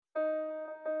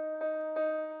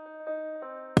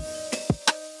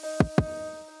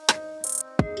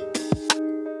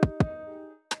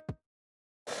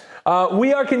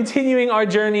We are continuing our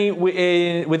journey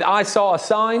with I Saw a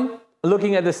Sign,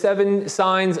 looking at the 7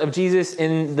 signs of Jesus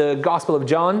in the Gospel of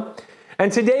John.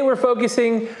 And today we're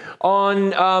focusing on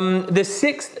the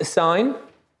 6th sign,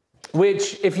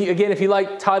 which, if you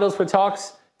like titles for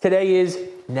talks, today is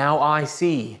Now I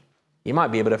See. You might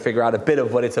be able to figure out a bit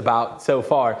of what it's about so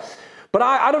far. But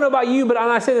I don't know about you, and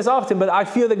I say this often, but I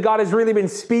feel that God has really been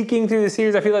speaking through the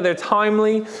series. I feel like they're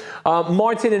timely.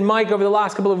 Martin and Mike over the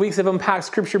last couple of weeks have unpacked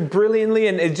scripture brilliantly,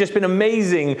 and it's just been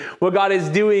amazing what God is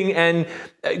doing and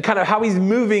kind of how he's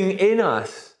moving in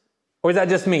us. Or is that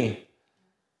just me?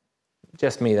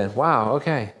 Just me then. Wow,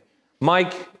 okay.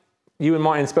 Mike, you and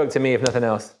Martin spoke to me, if nothing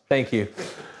else. Thank you.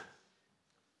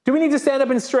 Do we need to stand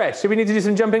up and stretch? Do we need to do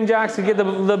some jumping jacks to get the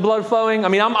blood flowing? I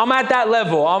mean, I'm at that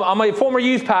level. I'm a former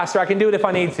youth pastor. I can do it if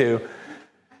I need to.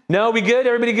 No, we good?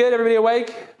 Everybody good? Everybody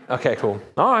awake? Okay, cool.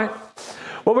 All right.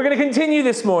 Well, we're going to continue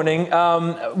this morning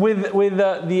with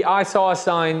the I Saw a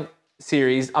Sign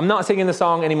series. I'm not singing the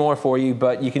song anymore for you,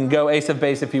 but you can go ace of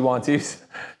base if you want to.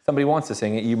 Somebody wants to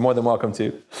sing it. You're more than welcome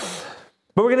to.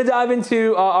 But we're going to dive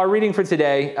into our reading for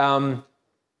today.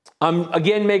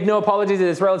 Again, make no apologies that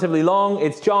it's relatively long.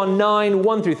 It's John 9,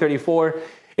 1 through 34.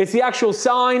 It's the actual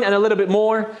sign and a little bit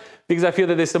more because I feel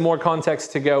that there's some more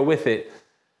context to go with it.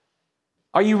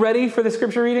 Are you ready for the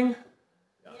scripture reading?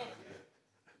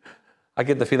 I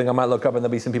get the feeling I might look up and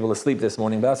there'll be some people asleep this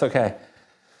morning, but that's okay.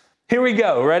 Here we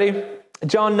go. Ready?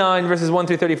 John 9, verses 1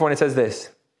 through 34, and it says this.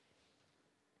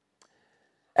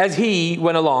 As Jesus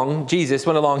went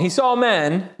along, he saw a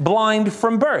man blind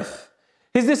from birth.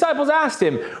 His disciples asked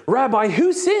him, Rabbi,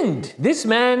 who sinned, this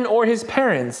man or his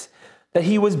parents, that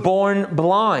he was born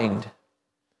blind?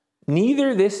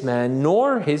 Neither this man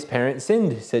nor his parents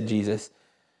sinned, said Jesus.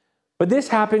 But this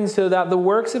happened so that the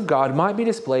works of God might be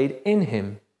displayed in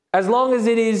him. As long as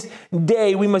it is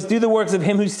day, we must do the works of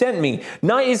him who sent me.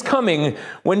 Night is coming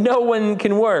when no one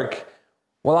can work.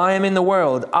 While I am in the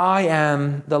world, I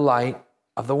am the light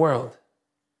of the world.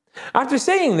 After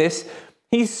saying this,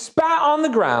 he spat on the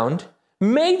ground,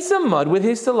 made some mud with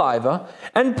his saliva,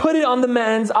 and put it on the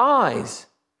man's eyes.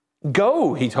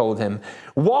 Go, he told him,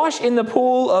 wash in the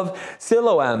pool of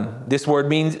Siloam. This word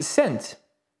means sent.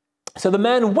 So the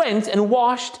man went and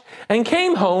washed and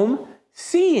came home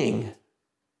seeing.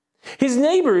 His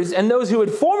neighbors and those who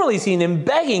had formerly seen him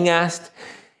begging asked,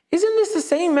 Isn't this the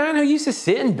same man who used to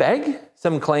sit and beg?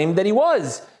 Some claimed that he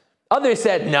was. Others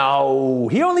said, No,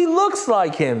 he only looks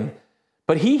like him.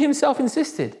 But he himself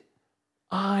insisted,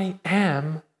 I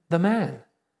am the man.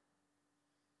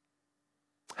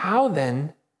 How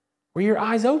then were your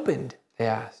eyes opened? They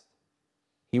asked.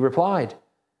 He replied,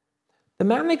 The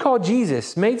man they called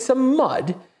Jesus made some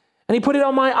mud and he put it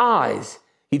on my eyes.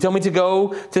 He told me to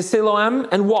go to Siloam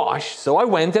and wash. So I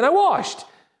went and I washed.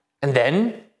 And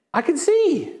then I could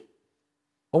see.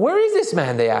 Well, where is this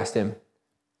man? They asked him.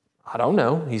 I don't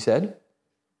know, he said.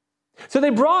 So they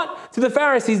brought to the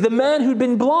Pharisees the man who'd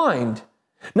been blind.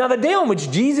 Now, the day on which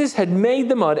Jesus had made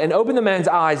the mud and opened the man's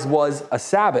eyes was a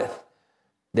Sabbath.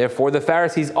 Therefore, the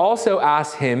Pharisees also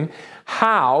asked him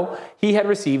how he had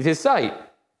received his sight.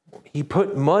 He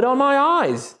put mud on my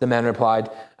eyes, the man replied,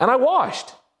 and I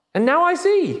washed, and now I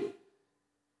see.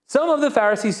 Some of the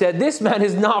Pharisees said, This man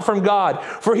is not from God,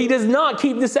 for he does not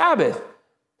keep the Sabbath.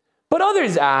 But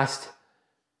others asked,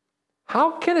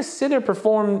 How can a sinner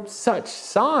perform such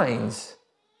signs?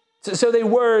 So they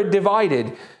were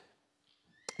divided.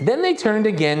 Then they turned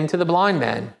again to the blind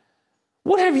man.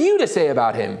 What have you to say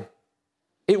about him?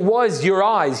 It was your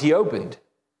eyes he opened.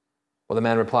 Well, the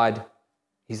man replied,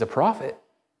 He's a prophet.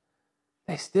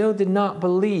 They still did not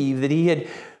believe that he had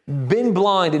been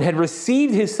blind and had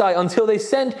received his sight until they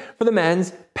sent for the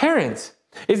man's parents.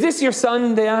 Is this your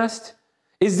son? They asked.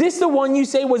 Is this the one you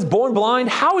say was born blind?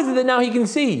 How is it that now he can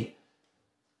see?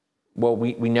 Well,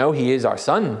 we know he is our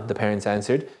son, the parents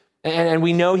answered, and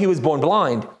we know he was born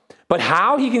blind. But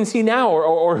how he can see now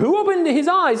or who opened his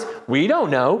eyes, we don't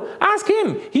know. Ask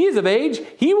him. He is of age.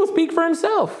 He will speak for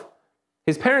himself.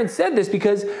 His parents said this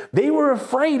because they were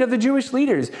afraid of the Jewish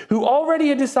leaders who already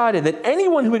had decided that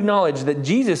anyone who acknowledged that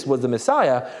Jesus was the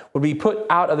Messiah would be put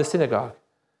out of the synagogue.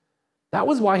 That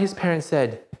was why his parents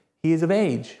said, He is of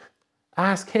age.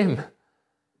 Ask him.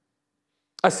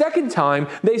 A second time,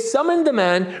 they summoned the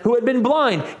man who had been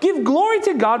blind. Give glory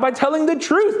to God by telling the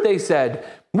truth, they said.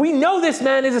 We know this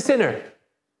man is a sinner.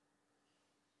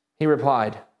 He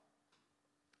replied,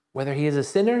 Whether he is a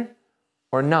sinner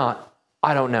or not,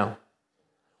 I don't know.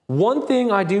 One thing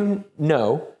I do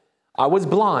know, I was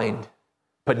blind,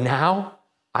 but now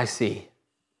I see.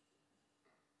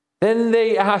 Then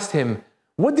they asked him,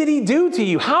 What did he do to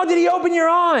you? How did he open your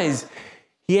eyes?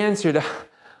 He answered,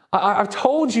 I've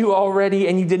told you already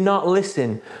and you did not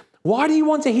listen. Why do you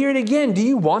want to hear it again? Do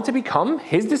you want to become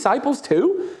his disciples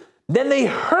too? Then they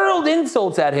hurled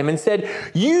insults at him and said,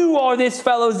 you are this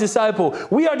fellow's disciple.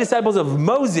 We are disciples of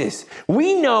Moses.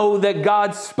 We know that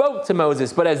God spoke to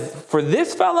Moses, but as for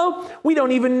this fellow, we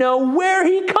don't even know where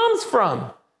he comes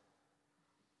from.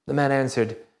 The man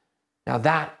answered, now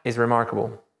that is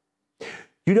remarkable.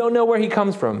 You don't know where he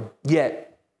comes from,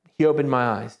 yet he opened my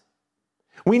eyes.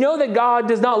 We know that God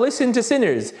does not listen to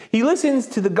sinners. He listens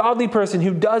to the godly person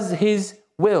who does his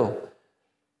will.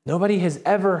 Nobody has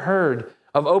ever heard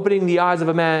of opening the eyes of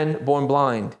a man born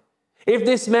blind. If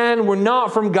this man were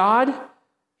not from God,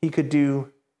 he could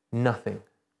do nothing.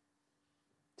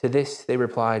 To this they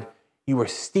replied, you were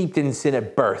steeped in sin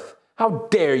at birth. How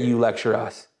dare you lecture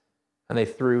us? And they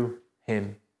threw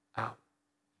him out.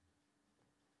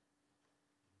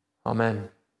 Amen.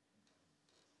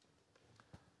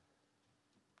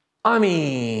 I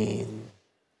mean,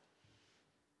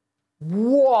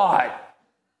 what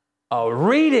a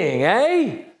reading,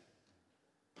 eh?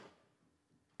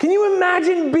 Can you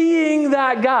imagine being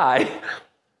that guy?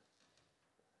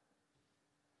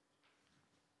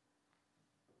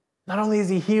 Not only is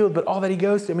he healed, but all that he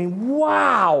goes through. I mean,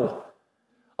 wow.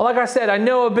 Like I said, I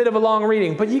know a bit of a long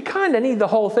reading, but you kind of need the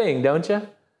whole thing, don't you?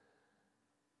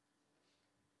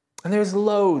 And there's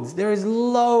loads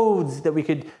that we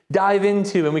could dive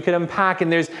into and we could unpack,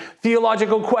 and there's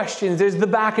theological questions, there's the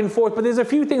back and forth, but there's a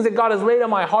few things that God has laid on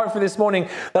my heart for this morning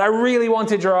that I really want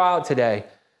to draw out today.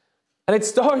 And it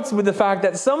starts with the fact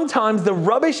that sometimes the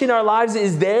rubbish in our lives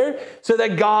is there so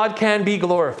that God can be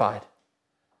glorified.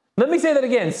 Let me say that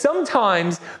again.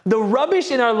 Sometimes the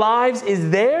rubbish in our lives is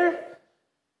there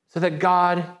so that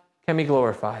God can be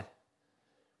glorified.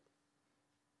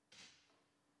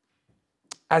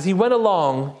 As he went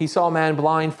along, he saw a man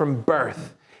blind from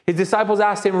birth. His disciples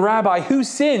asked him, Rabbi, who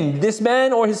sinned, this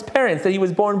man or his parents, that he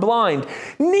was born blind?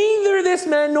 Neither this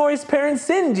man nor his parents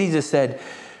sinned, Jesus said.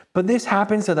 But this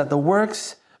happened so that the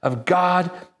works of God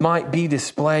might be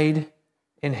displayed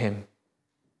in him.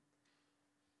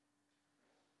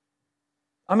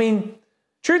 I mean,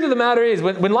 truth of the matter is,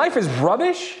 when life is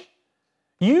rubbish,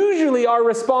 usually our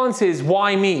response is,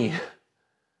 why me?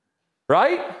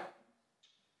 Right?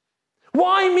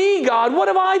 Why me, God? What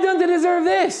have I done to deserve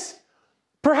this?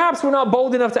 Perhaps we're not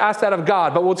bold enough to ask that of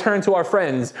God, but we'll turn to our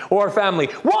friends or our family.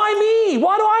 Why me?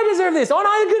 Why do I deserve this? Aren't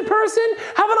I a good person?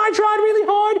 Haven't I tried really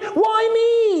hard? Why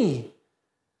me?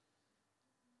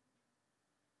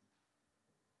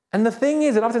 And the thing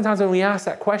is that oftentimes when we ask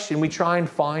that question, we try and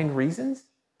find reasons.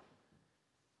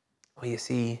 Well, you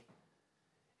see,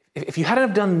 if you hadn't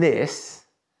have done this,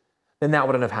 then that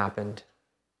wouldn't have happened.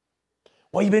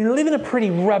 Well, you've been living a pretty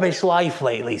rubbish life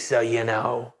lately, so you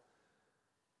know.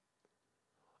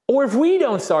 Or if we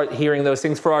don't start hearing those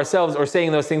things for ourselves or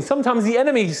saying those things, sometimes the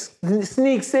enemy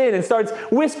sneaks in and starts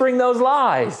whispering those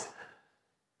lies.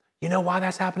 You know why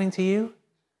that's happening to you?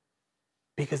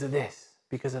 Because of this,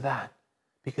 because of that,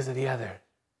 because of the other.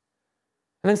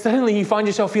 And then suddenly you find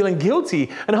yourself feeling guilty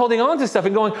and holding on to stuff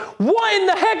and going, what in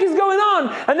the heck is going on?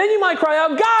 And then you might cry out,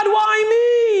 God,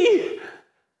 why me?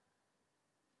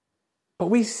 But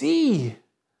we see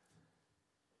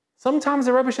sometimes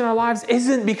the rubbish in our lives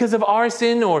isn't because of our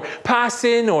sin or past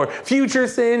sin or future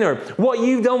sin or what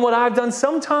you've done, what I've done.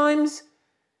 Sometimes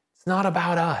it's not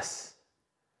about us.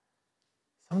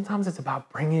 Sometimes it's about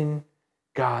bringing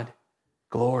God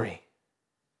glory.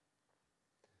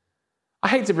 I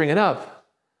hate to bring it up,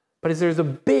 but there's a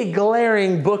big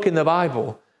glaring book in the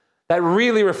Bible that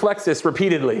really reflects this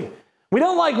repeatedly. We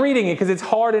don't like reading it because it's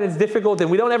hard and it's difficult and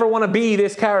we don't ever want to be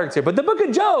this character. But the book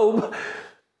of Job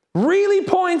really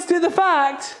points to the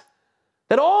fact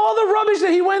that all the rubbish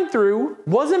that he went through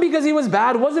wasn't because he was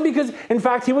bad, wasn't because, in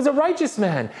fact, he was a righteous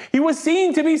man. He was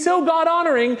seen to be so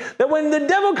God-honoring that when the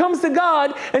devil comes to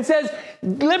God and says,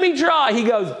 let me try, he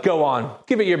goes, go on,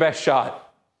 give it your best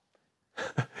shot.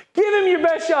 Give him your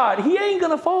best shot. He ain't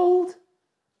going to fold.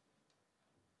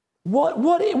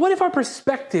 What if our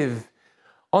perspective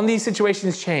on these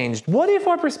situations changed? What if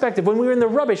our perspective when we were in the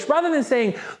rubbish, rather than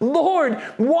saying, Lord,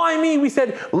 why me? We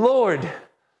said, Lord,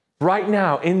 right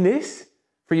now in this,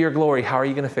 for your glory, how are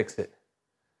you going to fix it?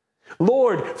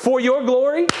 Lord, for your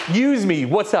glory, use me.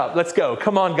 What's up? Let's go.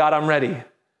 Come on, God, I'm ready.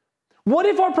 What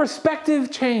if our perspective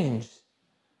changed?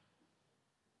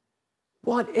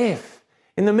 What if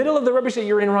in the middle of the rubbish that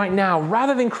you're in right now,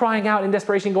 rather than crying out in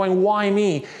desperation going, why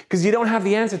me? Because you don't have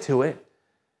the answer to it.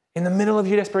 In the middle of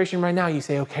your desperation right now, you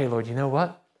say, okay, Lord, you know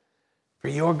what? For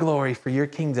your glory, for your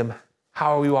kingdom,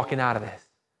 how are we walking out of this?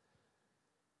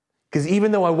 Because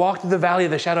even though I walk through the valley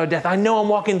of the shadow of death, I know I'm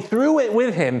walking through it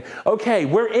with him. Okay,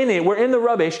 we're in it. We're in the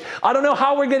rubbish. I don't know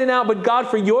how we're getting out, but God,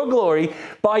 for your glory,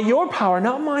 by your power,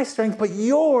 not my strength, but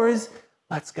yours,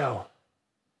 let's go.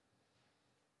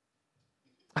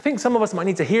 I think some of us might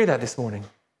need to hear that this morning.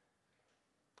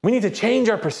 We need to change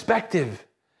our perspective.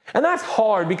 And that's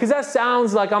hard because that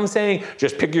sounds like I'm saying,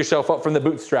 just pick yourself up from the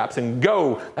bootstraps and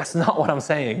go. That's not what I'm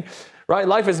saying, right?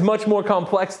 Life is much more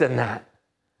complex than that.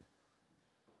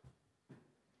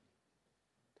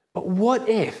 But what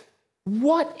if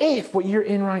what you're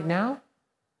in right now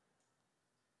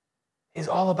is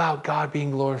all about God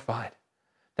being glorified?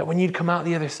 That when you'd come out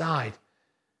the other side,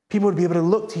 people would be able to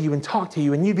look to you and talk to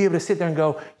you, and you'd be able to sit there and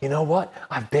go, you know what?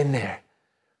 I've been there.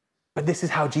 But this is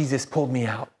how Jesus pulled me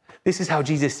out. This is how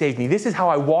Jesus saved me. This is how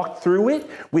I walked through it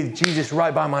with Jesus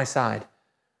right by my side.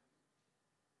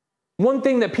 One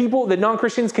thing that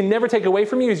non-Christians can never take away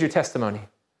from you is your testimony.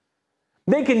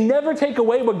 They can never take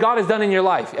away what God has done in your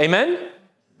life. Amen?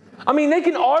 I mean, they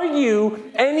can argue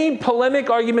any polemic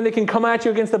argument that can come at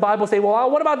you against the Bible, say, well,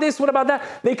 what about this? What about that?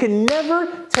 They can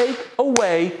never take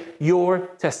away your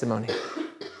testimony.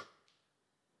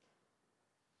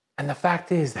 And the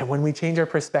fact is that when we change our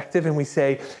perspective and we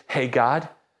say, hey, God,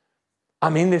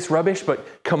 I'm in this rubbish,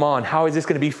 but come on, how is this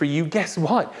going to be for you? Guess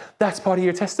what? That's part of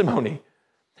your testimony.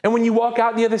 And when you walk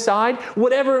out the other side,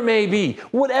 whatever it may be,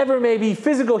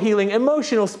 physical healing,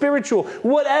 emotional, spiritual,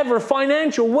 whatever,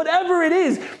 financial, whatever it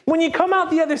is, when you come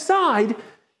out the other side,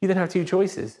 you then have two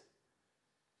choices.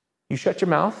 You shut your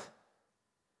mouth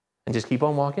and just keep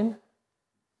on walking,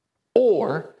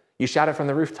 or you shout it from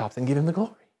the rooftops and give him the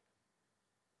glory.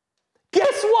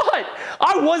 Guess what?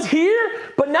 I was here,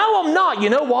 but now I'm not. You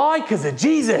know why? Because of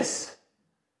Jesus.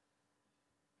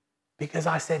 Because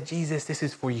I said, Jesus, this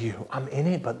is for you. I'm in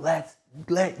it, but let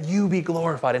you be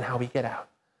glorified in how we get out.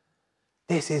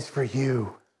 This is for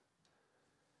you.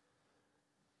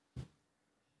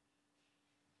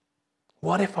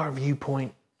 What if our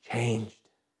viewpoint changed?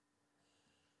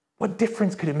 What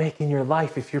difference could it make in your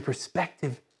life if your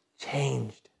perspective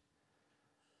changed?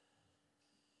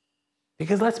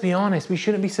 Because let's be honest, we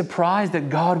shouldn't be surprised that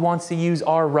God wants to use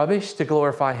our rubbish to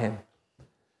glorify him.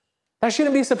 That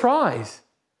shouldn't be a surprise.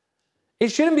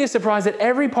 It shouldn't be a surprise that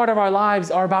every part of our lives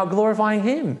are about glorifying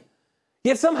him.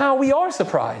 Yet somehow we are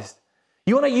surprised.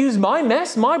 You want to use my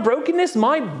mess, my brokenness,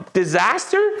 my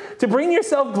disaster to bring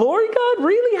yourself glory, God?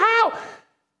 Really? How?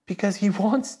 Because he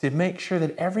wants to make sure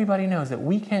that everybody knows that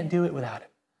we can't do it without him.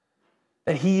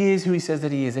 That he is who he says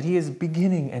that he is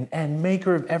beginning and end,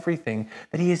 maker of everything,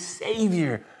 that he is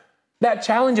Savior. That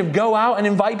challenge of go out and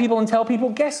invite people and tell people,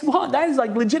 guess what? That is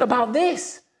like legit about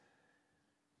this.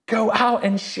 Go out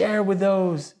and share with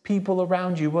those people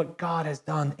around you what God has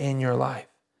done in your life.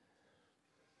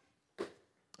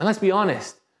 And let's be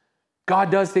honest, God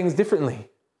does things differently.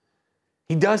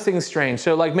 He does things strange.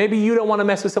 So like maybe you don't want to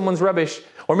mess with someone's rubbish,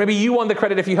 or maybe you want the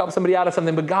credit if you help somebody out of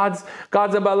something, but God's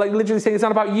about like literally saying it's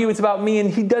not about you, it's about me, and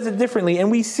he does it differently. And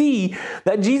we see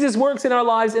that Jesus works in our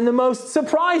lives in the most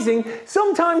surprising,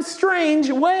 sometimes strange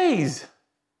ways.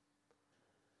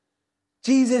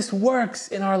 Jesus works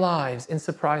in our lives in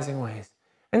surprising ways.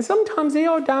 And sometimes they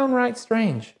are downright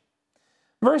strange.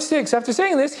 Verse 6, after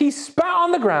saying this, he spat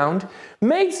on the ground,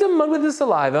 made some mud with his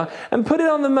saliva, and put it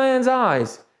on the man's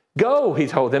eyes. Go, he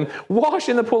told him, wash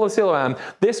in the pool of Siloam.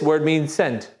 This word means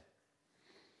sent.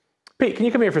 Pete, can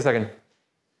you come here for a second?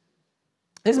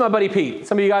 This is my buddy Pete.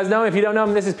 Some of you guys know him. If you don't know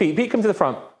him, this is Pete. Pete, come to the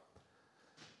front.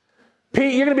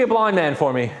 Pete, you're going to be a blind man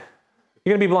for me.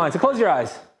 You're going to be blind, so close your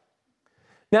eyes.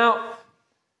 Now,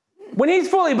 when he's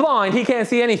fully blind, he can't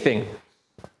see anything.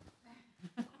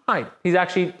 Right. He's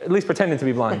actually at least pretending to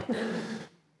be blind.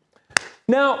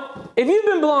 Now, if you've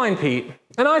been blind, Pete,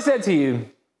 and I said to you,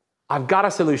 I've got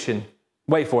a solution.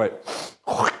 Wait for it.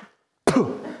 I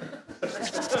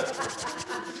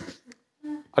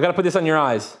got to put this on your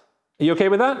eyes. Are you okay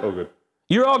with that? Oh, good.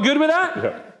 You're all good with that?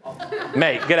 Yeah.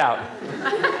 Mate, get out.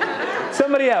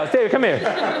 Somebody else. David, come here.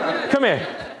 Come here.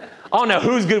 I don't know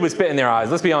who's good with spit in their eyes.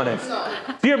 Let's be honest.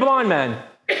 If you're a blind man,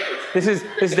 this is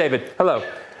David. Hello.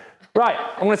 Right.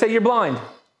 I'm going to say you're blind.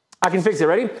 I can fix it.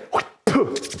 Ready?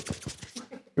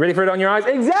 You ready for it on your eyes?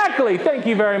 Exactly. Thank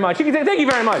you very much. You can say thank you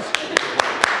very much.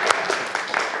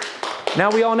 Now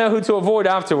we all know who to avoid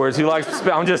afterwards. Who likes to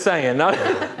spit? I'm just saying.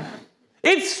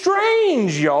 It's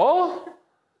strange, y'all.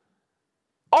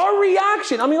 Our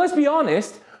reaction. I mean, let's be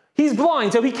honest. He's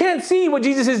blind, so he can't see what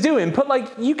Jesus is doing. But like,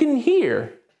 you can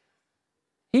hear.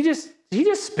 He just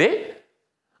spit?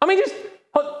 I mean, just,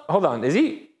 hold on. Is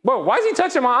he, whoa, why is he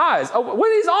touching my eyes? Oh, what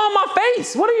is on my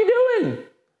face? What are you doing?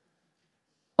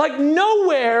 Like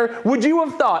nowhere would you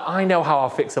have thought, I know how I'll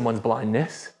fix someone's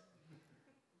blindness.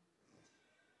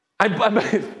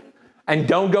 And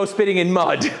don't go spitting in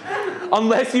mud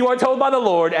unless you are told by the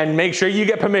Lord, and make sure you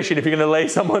get permission if you're going to lay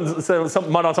some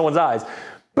mud on someone's eyes.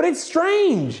 But it's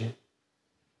strange.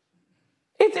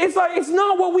 It's like, it's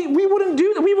not what we wouldn't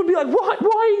do. We would be like, what? Why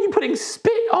are you putting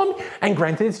spit on? And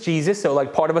granted, it's Jesus, so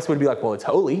like part of us would be like, well, it's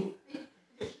holy.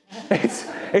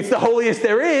 It's the holiest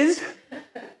there is.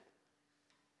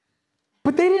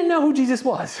 But they didn't know who Jesus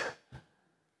was.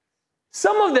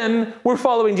 Some of them were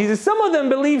following Jesus. Some of them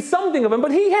believed something of him,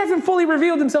 but he hasn't fully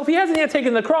revealed himself. He hasn't yet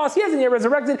taken the cross. He hasn't yet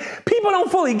resurrected. People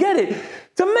don't fully get it.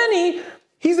 To many,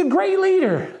 he's a great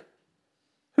leader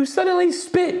who suddenly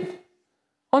spit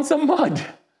on some mud.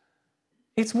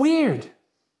 It's weird.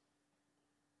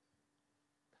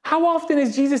 How often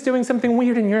is Jesus doing something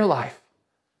weird in your life?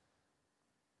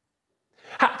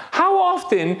 How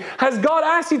often has God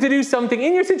asked you to do something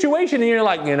in your situation and you're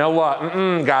like, you know what,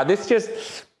 God,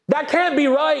 that can't be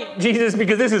right, Jesus,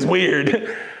 because this is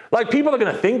weird. Like, people are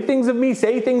going to think things of me,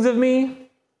 say things of me.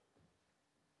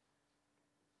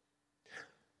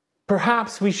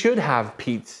 Perhaps we should have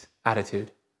Pete's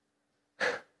attitude.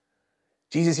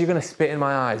 Jesus, you're going to spit in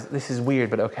my eyes. This is weird,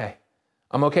 but okay.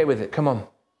 I'm okay with it. Come on.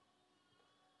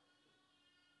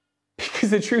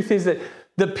 Because the truth is that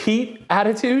the Pete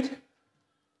attitude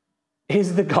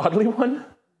is the godly one.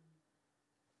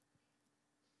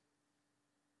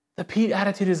 The Pete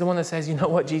attitude is the one that says, you know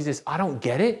what, Jesus, I don't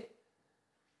get it.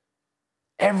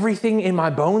 Everything in my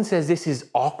bones says this is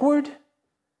awkward.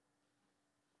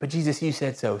 But Jesus, you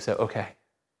said so okay.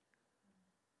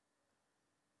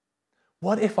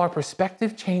 What if our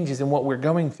perspective changes in what we're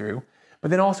going through,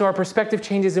 but then also our perspective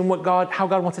changes in how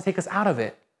God wants to take us out of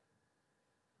it?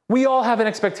 We all have an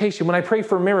expectation. When I pray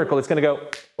for a miracle, it's going to go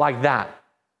like that,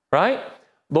 right?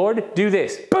 Lord, do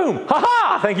this. Boom.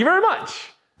 Ha-ha! Thank you very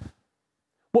much.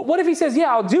 What if he says,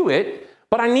 yeah, I'll do it,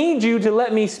 but I need you to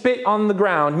let me spit on the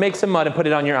ground, make some mud, and put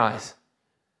it on your eyes?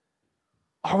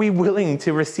 Are we willing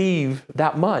to receive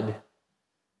that mud?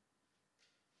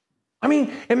 I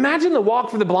mean, imagine the walk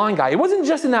for the blind guy. It wasn't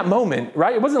just in that moment,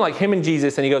 right? It wasn't like him and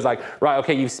Jesus, and he goes like, right,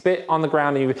 okay, you spit on the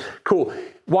ground, and cool.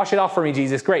 Wash it off for me,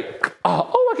 Jesus. Great.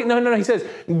 Oh, okay. No. He says,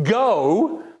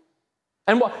 go.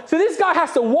 And so this guy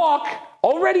has to walk,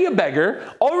 already a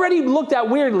beggar, already looked at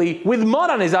weirdly, with mud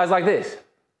on his eyes like this.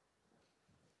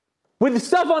 With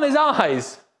stuff on his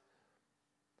eyes.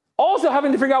 Also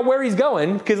having to figure out where he's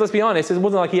going, because let's be honest, it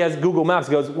wasn't like he has Google Maps.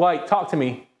 He goes, wait, talk to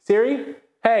me. Siri?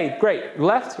 Hey, great.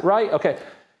 Left, right? Okay.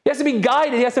 He has to be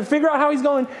guided. He has to figure out how he's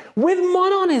going with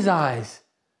mud on his eyes.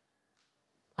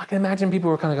 I can imagine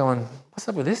people were kind of going, what's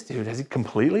up with this dude? Has he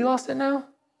completely lost it now?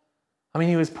 I mean,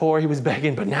 he was poor, he was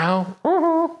begging, but now,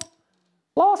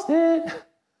 lost it.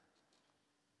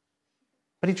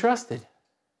 But he trusted.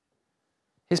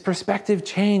 His perspective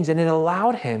changed, and it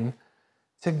allowed him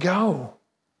to go.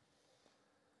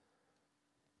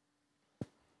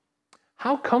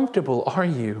 How comfortable are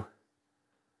you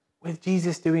with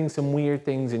Jesus doing some weird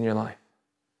things in your life?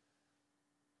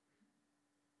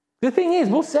 The thing is,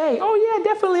 we'll say, oh yeah,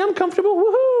 definitely, I'm comfortable,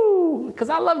 woohoo, because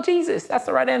I love Jesus. That's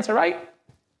the right answer, right?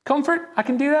 Comfort, I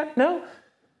can do that? No?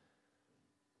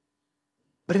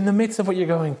 But in the midst of what you're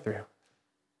going through,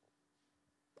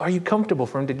 are you comfortable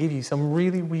for him to give you some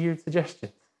really weird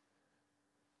suggestions?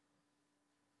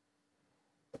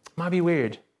 It might be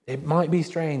weird. It might be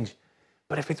strange.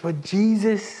 But if it's what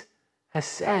Jesus has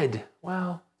said,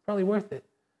 well, it's probably worth it.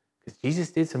 Because Jesus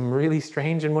did some really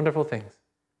strange and wonderful things.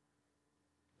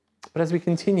 But as we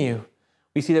continue,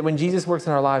 we see that when Jesus works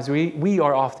in our lives, we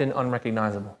are often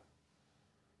unrecognizable.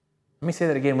 Let me say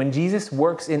that again. When Jesus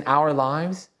works in our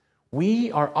lives,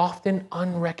 we are often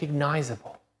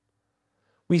unrecognizable.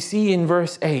 We see in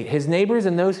verse 8, his neighbors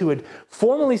and those who had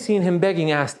formerly seen him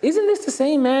begging asked, isn't this the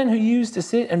same man who used to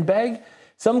sit and beg?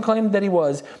 Some claimed that he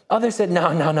was. Others said,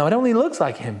 no, it only looks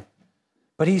like him.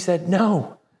 But he said,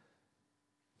 no,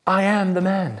 I am the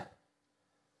man.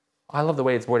 I love the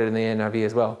way it's worded in the NIV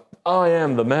as well. I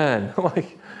am the man. But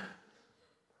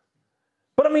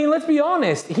I mean, let's be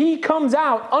honest. He comes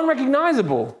out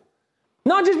unrecognizable.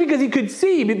 Not just because he could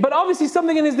see, but obviously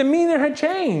something in his demeanor had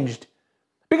changed.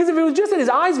 Because if it was just that his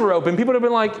eyes were open, people would have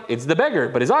been like, it's the beggar,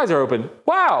 but his eyes are open.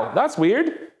 Wow, that's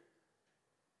weird.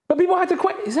 But people had to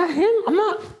question, is that him?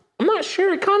 I'm not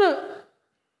sure. It kind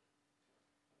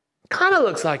of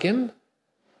looks like him.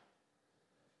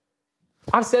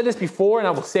 I've said this before, and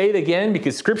I will say it again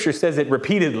because Scripture says it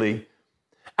repeatedly.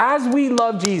 As we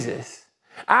love Jesus,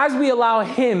 as we allow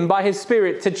him by his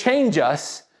Spirit to change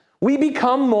us, we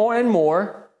become more and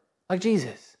more like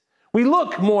Jesus. We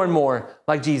look more and more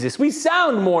like Jesus. We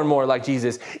sound more and more like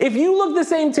Jesus. If you look the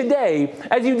same today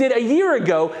as you did a year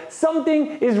ago,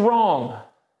 something is wrong.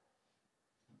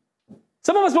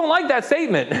 Some of us don't like that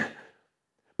statement.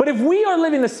 But if we are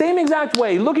living the same exact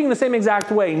way, looking the same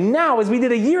exact way now as we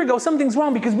did a year ago, something's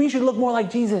wrong because we should look more like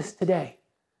Jesus today.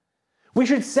 We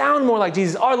should sound more like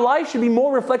Jesus. Our life should be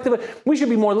more reflective. We should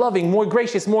be more loving, more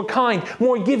gracious, more kind,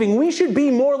 more giving. We should be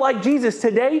more like Jesus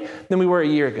today than we were a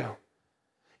year ago.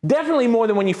 Definitely more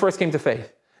than when you first came to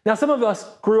faith. Now, some of us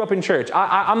grew up in church.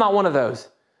 I'm not one of those.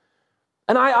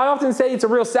 And I often say it's a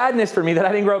real sadness for me that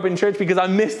I didn't grow up in church because I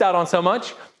missed out on so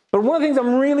much. But one of the things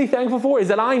I'm really thankful for is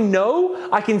that I know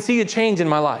I can see a change in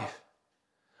my life.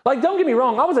 Like, don't get me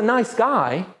wrong, I was a nice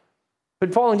guy,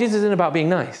 but following Jesus isn't about being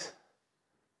nice.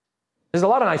 There's a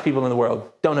lot of nice people in the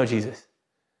world, don't know Jesus.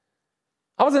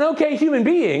 I was an okay human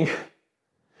being,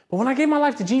 but when I gave my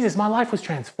life to Jesus, my life was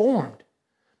transformed.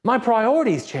 My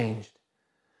priorities changed.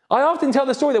 I often tell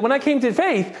the story that when I came to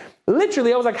faith,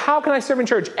 literally I was like, how can I serve in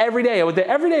church every day? I was there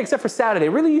every day except for Saturday. It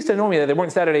really used to annoy me that there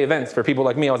weren't Saturday events for people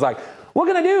like me. I was like, what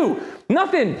can I do?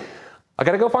 Nothing. I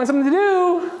got to go find something to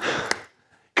do.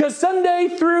 Because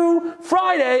Sunday through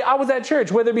Friday, I was at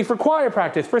church, whether it be for choir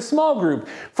practice, for small group,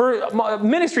 for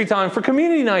ministry time, for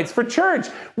community nights, for church,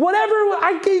 whatever.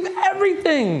 I gave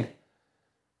everything.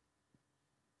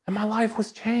 And my life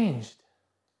was changed.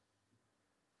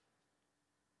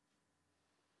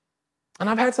 And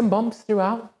I've had some bumps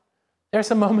throughout. There are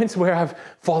some moments where I've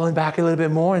fallen back a little bit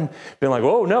more and been like,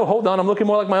 oh, no, hold on. I'm looking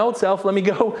more like my old self. Let me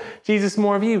go. Jesus,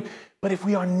 more of you. But if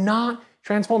we are not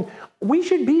transformed, we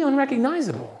should be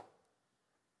unrecognizable.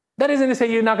 That isn't to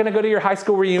say you're not going to go to your high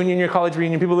school reunion, your college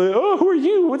reunion. People are like, oh, who are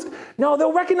you? No,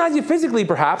 they'll recognize you physically,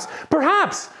 perhaps.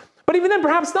 But even then,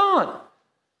 perhaps not.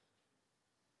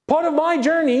 Part of my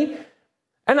journey,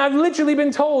 and I've literally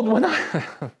been told when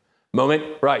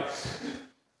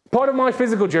Part of my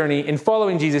physical journey in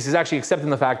following Jesus is actually accepting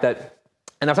the fact that,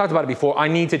 and I've talked about it before, I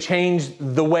need to change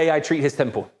the way I treat his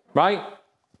temple, right?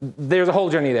 There's a whole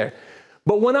journey there.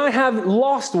 But when I have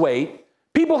lost weight,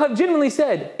 people have genuinely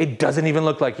said, it doesn't even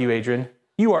look like you, Adrian.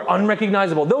 You are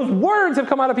unrecognizable. Those words have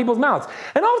come out of people's mouths.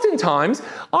 And oftentimes,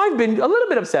 I've been a little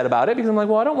bit upset about it because I'm like,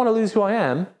 well, I don't want to lose who I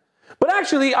am. But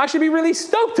actually, I should be really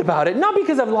stoked about it, not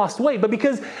because I've lost weight, but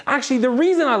because actually the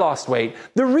reason I lost weight,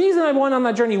 the reason I went on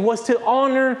that journey was to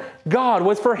honor God,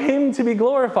 was for him to be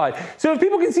glorified. So if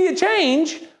people can see a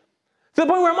change to the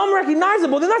point where I'm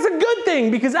unrecognizable, then that's a good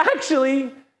thing because actually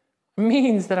it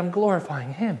means that I'm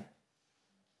glorifying him.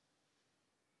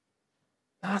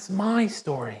 That's my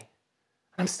story.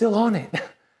 I'm still on it.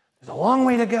 There's a long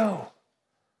way to go.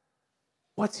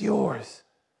 What's yours?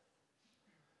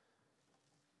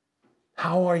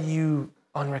 How are you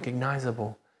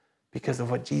unrecognizable because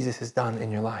of what Jesus has done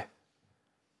in your life?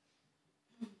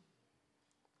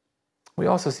 We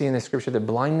also see in this scripture that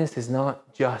blindness is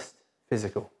not just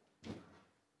physical.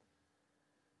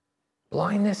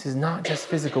 Blindness is not just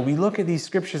physical. We look at these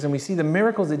scriptures and we see the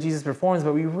miracles that Jesus performs,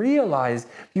 but we realize,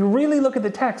 if you really look at the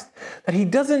text, that he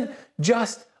doesn't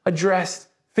just address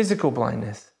physical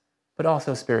blindness, but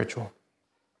also spiritual.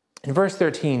 In verse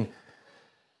 13,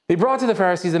 they brought to the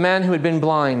Pharisees a man who had been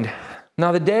blind.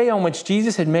 Now the day on which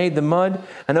Jesus had made the mud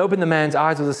and opened the man's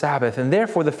eyes was a Sabbath, and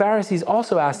therefore the Pharisees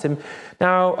also asked him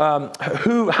how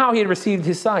he had received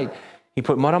his sight. He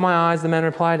put mud on my eyes, the man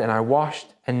replied, and I washed,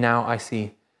 and now I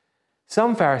see.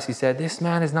 Some Pharisees said, this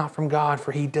man is not from God,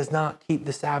 for he does not keep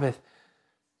the Sabbath.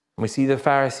 And we see the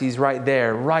Pharisees right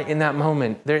there, right in that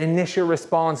moment. Their initial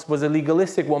response was a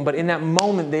legalistic one, but in that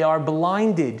moment they are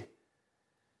blinded.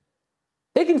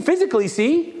 They can physically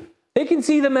see. They can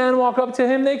see the man walk up to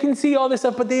him. They can see all this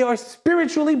stuff, but they are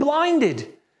spiritually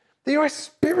blinded. They are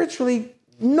spiritually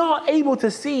not able to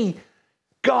see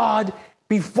God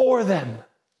before them.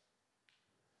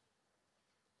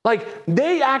 Like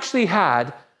they actually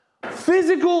had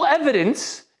physical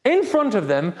evidence in front of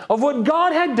them of what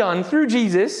God had done through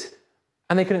Jesus,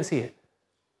 and they couldn't see it.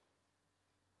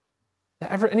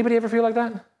 Anybody ever feel like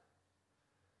that?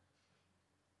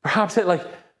 Perhaps it like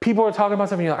people are talking about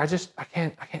something, you're like,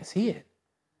 I can't see it.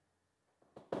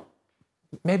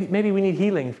 Maybe we need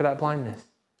healing for that blindness.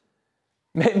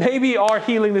 Maybe our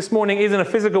healing this morning isn't a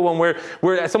physical one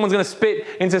where someone's going to spit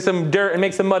into some dirt and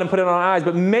make some mud and put it on our eyes,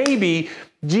 but maybe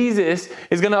Jesus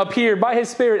is going to appear by his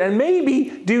Spirit and maybe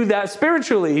do that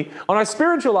spiritually on our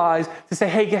spiritual eyes to say,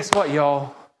 hey, guess what,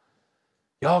 y'all?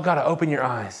 Y'all got to open your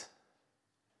eyes.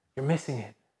 You're missing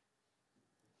it.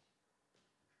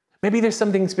 Maybe there's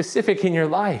something specific in your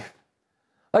life.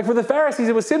 Like for the Pharisees,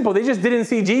 it was simple. They just didn't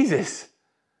see Jesus.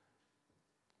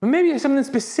 But maybe there's something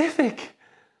specific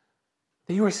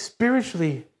that you are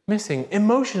spiritually missing,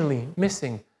 emotionally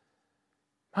missing.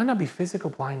 Might not be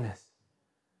physical blindness.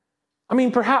 I mean,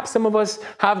 perhaps some of us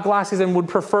have glasses and would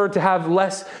prefer to have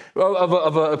less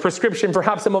of a prescription.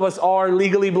 Perhaps some of us are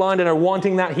legally blind and are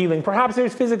wanting that healing. Perhaps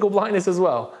there's physical blindness as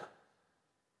well.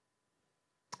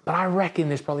 But I reckon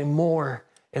there's probably more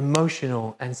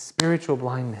emotional and spiritual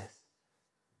blindness.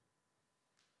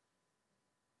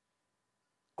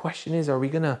 Question is, are we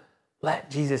going to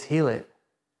let Jesus heal it?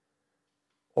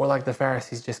 Or like the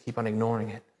Pharisees, just keep on ignoring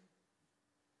it?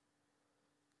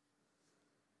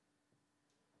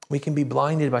 We can be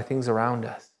blinded by things around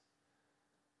us.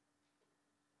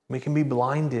 We can be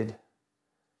blinded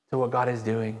to what God is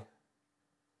doing.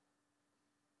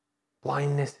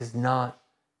 Blindness is not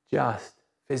just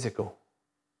physical.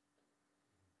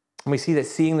 And we see that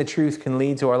seeing the truth can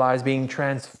lead to our lives being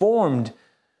transformed.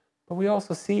 But we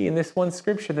also see in this one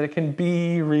scripture that it can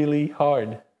be really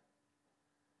hard.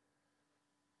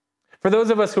 For those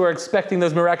of us who are expecting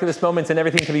those miraculous moments and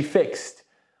everything to be fixed,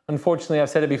 unfortunately, I've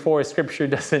said it before, Scripture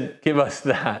doesn't give us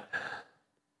that.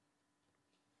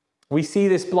 We see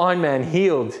this blind man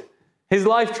healed, his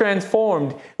life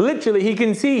transformed. Literally, he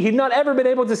can see. He'd not ever been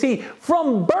able to see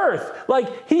from birth.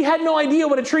 Like, he had no idea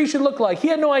what a tree should look like. He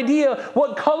had no idea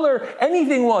what color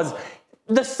anything was.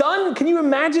 The sun, can you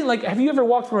imagine? Like, have you ever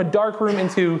walked from a dark room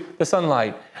into the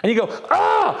sunlight? And you go,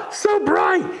 so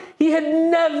bright. He had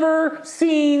never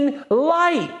seen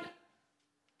light.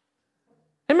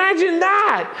 Imagine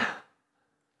that.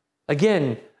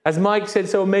 Again, as Mike said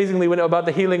so amazingly about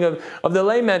the healing of the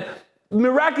lame man,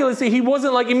 miraculously, he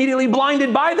wasn't like immediately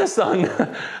blinded by the sun.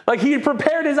 Like he had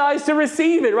prepared his eyes to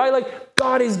receive it, right? Like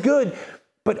God is good.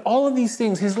 But all of these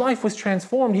things, his life was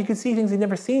transformed. He could see things he'd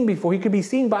never seen before. He could be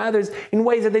seen by others in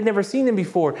ways that they'd never seen him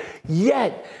before.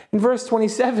 Yet, in verse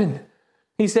 27,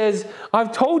 he says,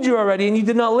 I've told you already and you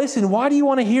did not listen. Why do you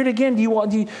want to hear it again? Do you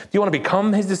want to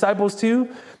become his disciples too?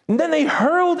 And then they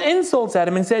hurled insults at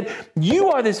him and said, you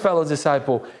are this fellow's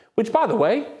disciple. Which, by the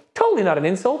way, totally not an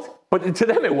insult. But to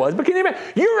them it was. But can you imagine?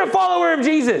 You're a follower of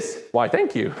Jesus. Why,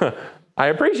 thank you. I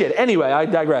appreciate it. Anyway, I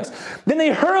digress. Then they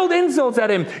hurled insults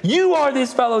at him. You are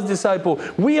this fellow's disciple.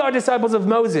 We are disciples of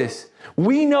Moses.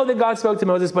 We know that God spoke to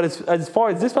Moses, but as far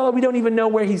as this fellow, we don't even know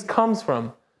where he comes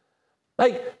from.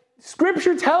 Like,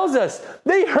 Scripture tells us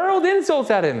they hurled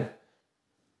insults at him.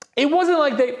 It wasn't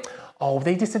like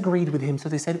they disagreed with him, so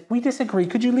they said, we disagree.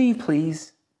 Could you leave,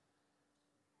 please?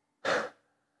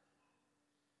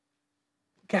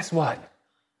 Guess what?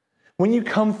 When you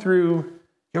come through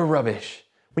your rubbish,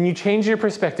 when you change your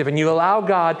perspective and you allow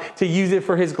God to use it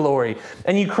for his glory,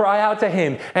 and you cry out to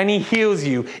him and he heals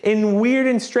you in weird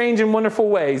and strange and wonderful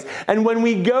ways, and when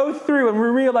we go through and we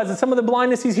realize that some of the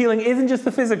blindness he's healing isn't just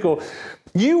the physical,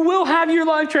 you will have your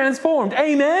life transformed.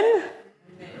 Amen?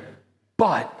 Amen.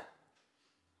 But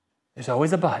there's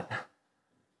always a but.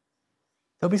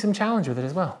 There'll be some challenge with it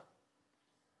as well.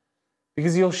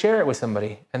 Because you'll share it with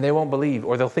somebody and they won't believe,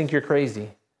 or they'll think you're crazy.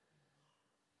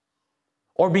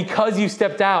 Or because you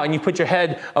stepped out and you put your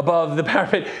head above the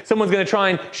parapet, someone's going to try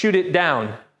and shoot it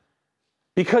down.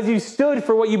 Because you stood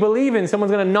for what you believe in,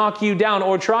 someone's going to knock you down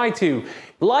or try to.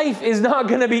 Life is not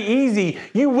going to be easy.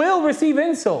 You will receive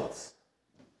insults.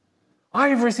 I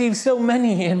have received so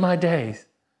many in my days.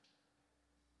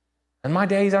 And my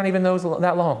days aren't even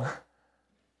that long.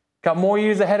 Got more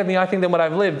years ahead of me, I think, than what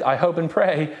I've lived. I hope and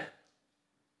pray.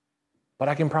 But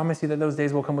I can promise you that those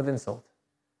days will come with insult.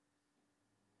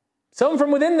 Some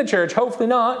from within the church, hopefully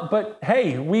not. But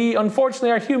hey, we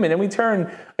unfortunately are human and we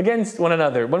turn against one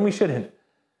another when we shouldn't.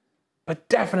 But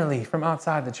definitely from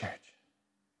outside the church.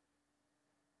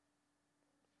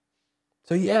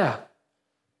 So yeah,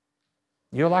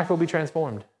 your life will be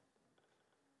transformed.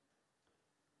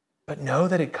 But know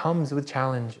that it comes with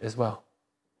challenge as well.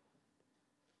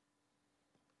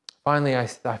 Finally,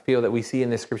 I feel that we see in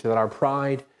this scripture that our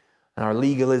pride and our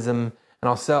legalism and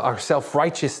our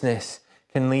self-righteousness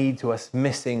can lead to us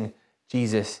missing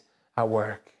Jesus at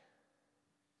work.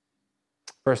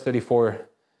 Verse 34,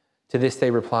 to this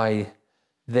they replied,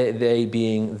 they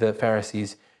being the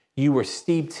Pharisees, you were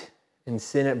steeped in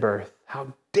sin at birth.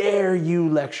 How dare you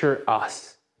lecture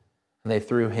us? And they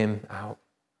threw him out.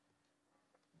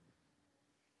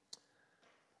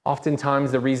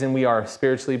 Oftentimes, the reason we are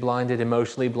spiritually blinded,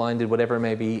 emotionally blinded, whatever it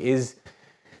may be, is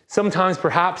sometimes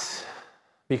perhaps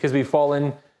because we've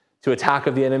fallen to attack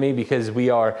of the enemy, because we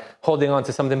are holding on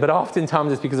to something, but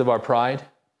oftentimes it's because of our pride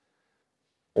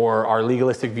or our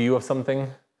legalistic view of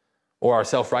something or our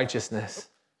self-righteousness.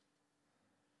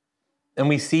 And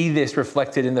we see this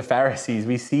reflected in the Pharisees.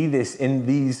 We see this in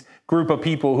these group of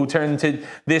people who turn to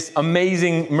this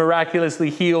amazing, miraculously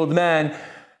healed man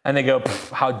and they go,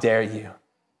 how dare you?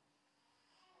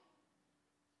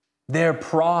 Their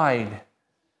pride,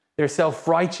 their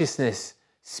self-righteousness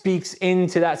speaks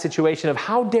into that situation of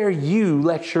how dare you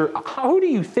lecture, who do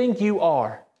you think you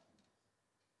are?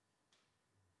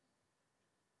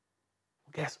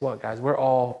 Guess what, guys? We're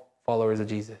all followers of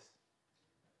Jesus.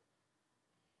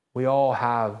 We all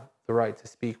have the right to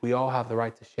speak. We all have the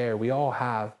right to share. We all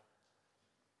have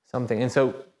something. And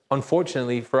so,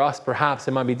 unfortunately, for us, perhaps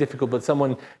it might be difficult, but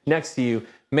someone next to you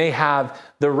may have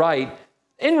the right,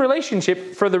 in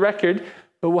relationship, for the record,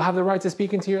 but will have the right to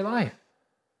speak into your life.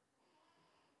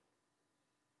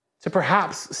 To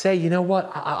perhaps say, you know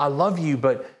what, I love you,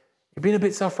 but you're being a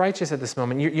bit self-righteous at this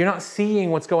moment. You're not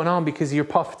seeing what's going on because you're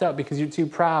puffed up, because you're too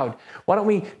proud. Why don't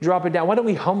we drop it down? Why don't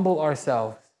we humble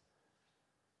ourselves?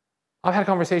 I've had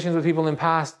conversations with people in the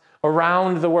past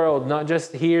around the world, not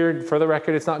just here. For the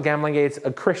record, it's not gambling, it's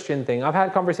a Christian thing. I've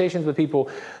had conversations with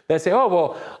people that say, oh,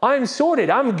 well, I'm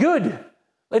sorted, I'm good.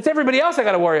 It's everybody else I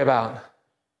got to worry about.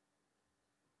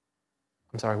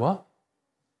 I'm sorry, what?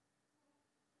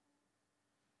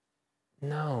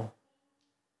 No.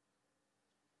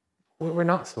 We're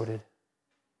not sorted.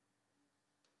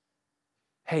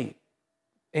 Hey,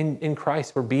 in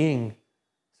Christ we're being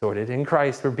sorted. In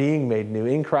Christ we're being made new.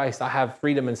 In Christ I have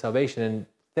freedom and salvation, and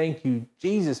thank you,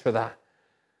 Jesus, for that.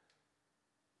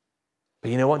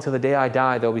 But you know what? Till the day I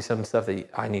die, there'll be some stuff that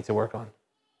I need to work on.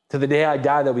 Till the day I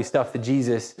die, there'll be stuff that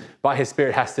Jesus, by his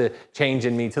Spirit, has to change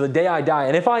in me. Till the day I die.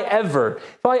 And if I ever,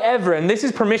 and this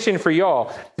is permission for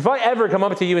y'all, if I ever come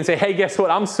up to you and say, hey, guess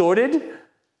what? I'm sorted,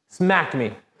 smack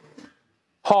me.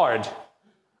 Hard.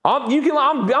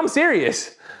 I'm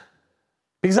serious.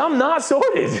 Because I'm not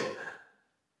sorted.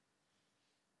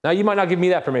 Now, you might not give me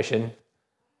that permission.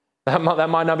 That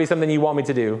might not be something you want me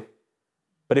to do.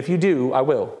 But if you do, I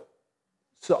will.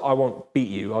 So I won't beat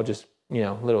you. I'll just,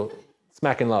 little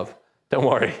smack and love. Don't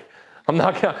worry. I'm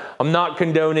not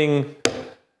condoning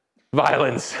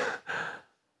violence.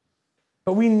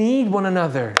 But we need one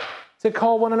another to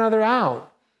call one another out.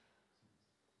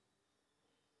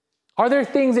 Are there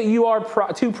things that you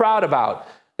are too proud about,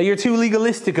 that you're too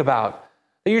legalistic about,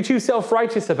 that you're too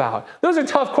self-righteous about? Those are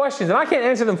tough questions, and I can't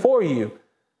answer them for you.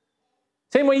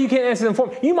 Same way you can't answer them for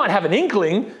me. You might have an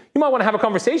inkling. You might want to have a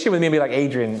conversation with me and be like,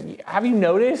 Adrian, have you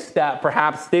noticed that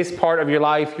perhaps this part of your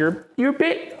life you're a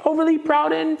bit overly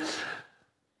proud in?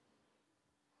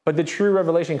 But the true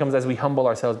revelation comes as we humble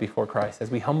ourselves before Christ. As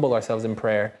we humble ourselves in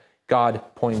prayer, God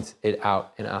points it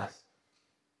out in us.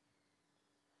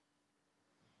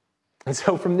 And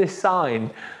so from this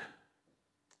sign,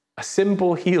 a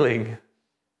simple healing,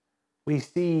 we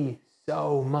see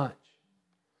so much.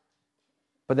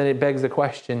 But then it begs the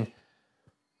question,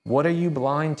 what are you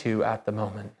blind to at the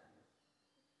moment?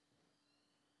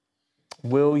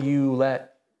 Will you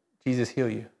let Jesus heal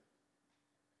you?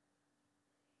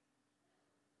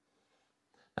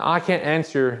 Now, I can't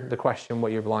answer the question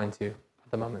what you're blind to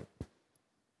at the moment.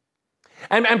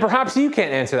 And perhaps you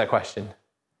can't answer that question.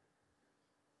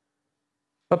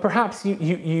 But perhaps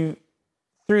you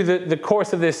through the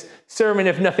course of this sermon,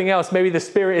 if nothing else, maybe the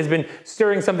Spirit has been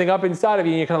stirring something up inside of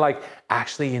you and you're kind of like,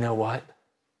 actually, you know what?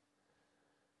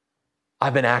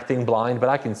 I've been acting blind, but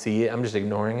I can see it. I'm just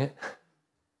ignoring it.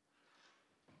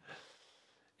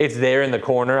 It's there in the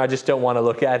corner. I just don't want to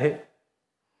look at it.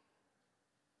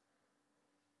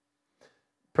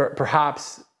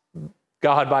 Perhaps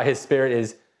God, by his Spirit,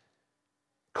 is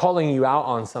calling you out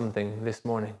on something this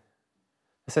morning.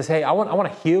 It says, hey, I want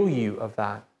to heal you of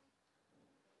that.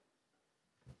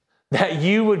 That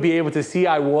you would be able to see,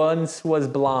 I once was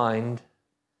blind,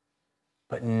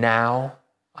 but now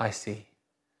I see.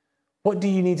 What do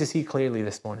you need to see clearly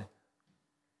this morning?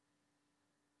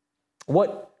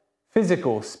 What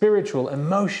physical, spiritual,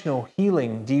 emotional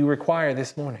healing do you require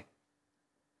this morning?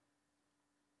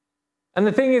 And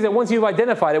the thing is that once you've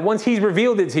identified it, once he's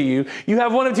revealed it to you, you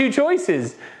have one of two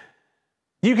choices.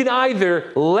 You can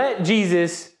either let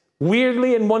Jesus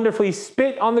weirdly and wonderfully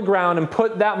spit on the ground and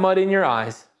put that mud in your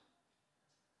eyes,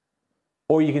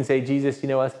 or you can say, Jesus, you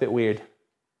know, that's a bit weird.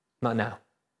 Not now.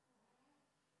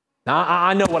 Now,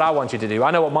 I know what I want you to do.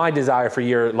 I know what my desire for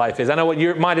your life is. I know what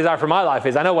my desire for my life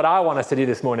is. I know what I want us to do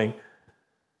this morning.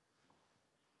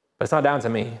 But it's not down to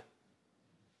me.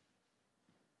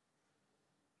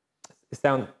 It's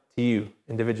down to you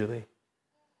individually,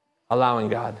 allowing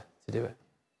God to do it.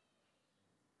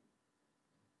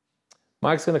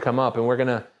 Mike's going to come up and we're going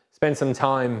to spend some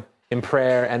time in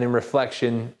prayer and in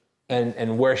reflection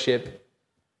and worship.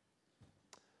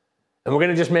 And we're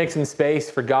going to just make some space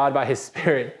for God by his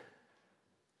Spirit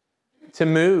to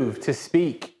move, to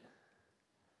speak.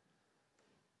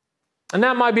 And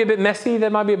that might be a bit messy.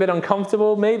 That might be a bit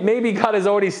uncomfortable. Maybe God has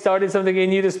already started something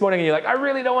in you this morning and you're like, I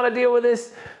really don't want to deal with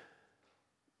this.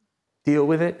 Deal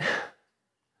with it.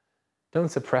 Don't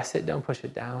suppress it. Don't push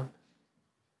it down.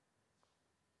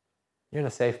 You're in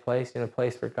a safe place. You're in a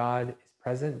place where God is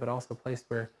present, but also a place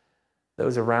where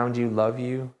those around you love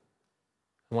you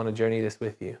and want to journey this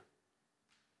with you.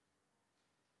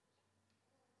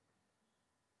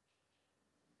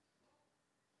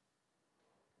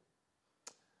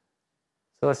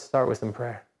 So let's start with some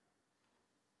prayer.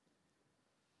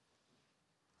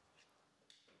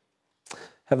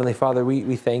 Heavenly Father,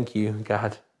 we thank you,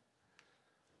 God,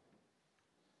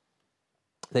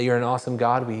 that you're an awesome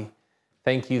God. We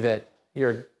thank you that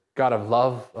you're a God of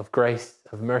love, of grace,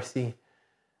 of mercy.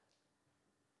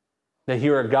 That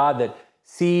you're a God that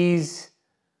sees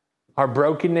our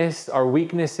brokenness, our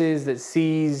weaknesses, that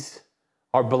sees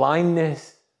our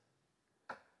blindness.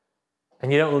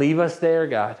 And you don't leave us there,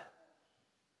 God.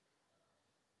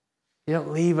 You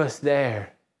don't leave us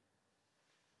there.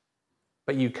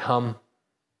 But you come.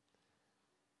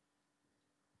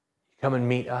 You come and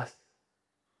meet us.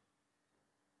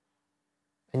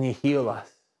 And you heal us.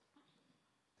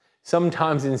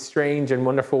 Sometimes in strange and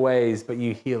wonderful ways, but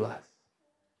you heal us.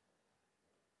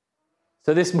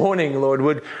 So this morning, Lord,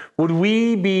 would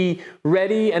we be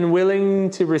ready and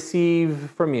willing to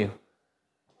receive from you?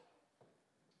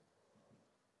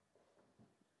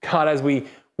 God, as we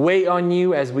wait on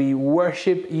you, as we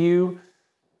worship you,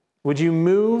 would you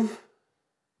move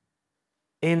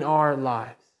in our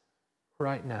lives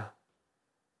right now?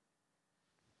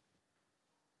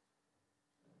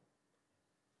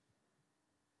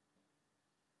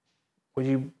 Would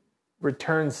you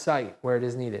return sight where it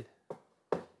is needed?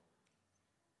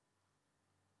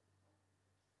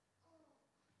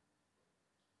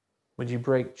 Would you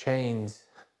break chains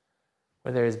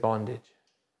where there is bondage?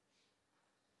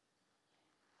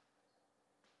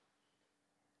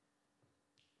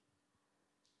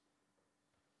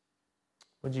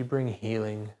 Would you bring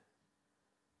healing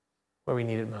where we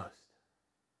need it most?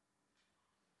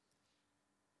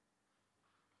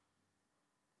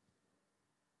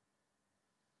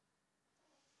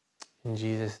 In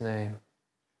Jesus' name,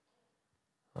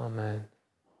 amen.